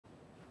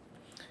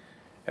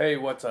Hey,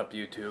 what's up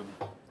YouTube?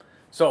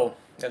 So,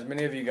 as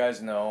many of you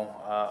guys know,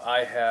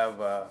 I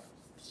have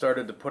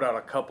started to put out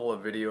a couple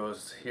of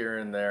videos here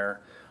and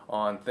there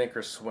on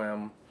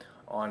Thinkorswim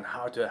on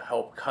how to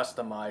help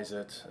customize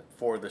it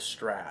for the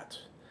Strat.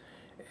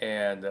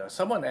 And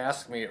someone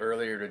asked me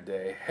earlier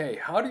today, hey,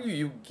 how do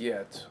you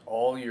get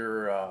all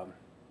your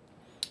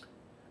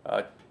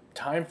uh,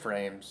 time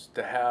frames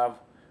to have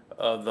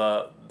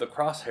the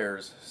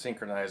crosshairs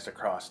synchronized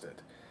across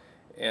it?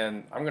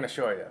 And I'm going to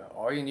show you.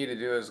 All you need to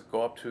do is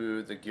go up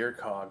to the gear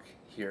cog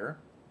here,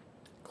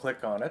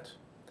 click on it,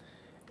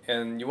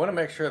 and you want to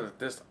make sure that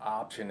this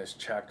option is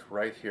checked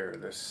right here,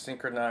 this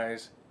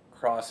synchronize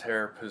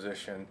crosshair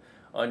position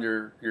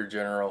under your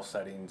general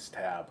settings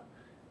tab.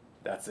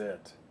 That's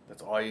it.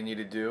 That's all you need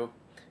to do.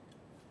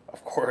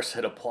 Of course,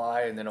 hit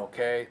apply and then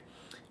OK,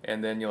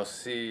 and then you'll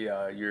see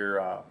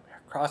your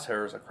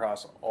crosshairs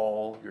across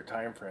all your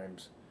time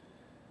frames.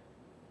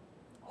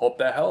 Hope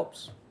that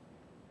helps.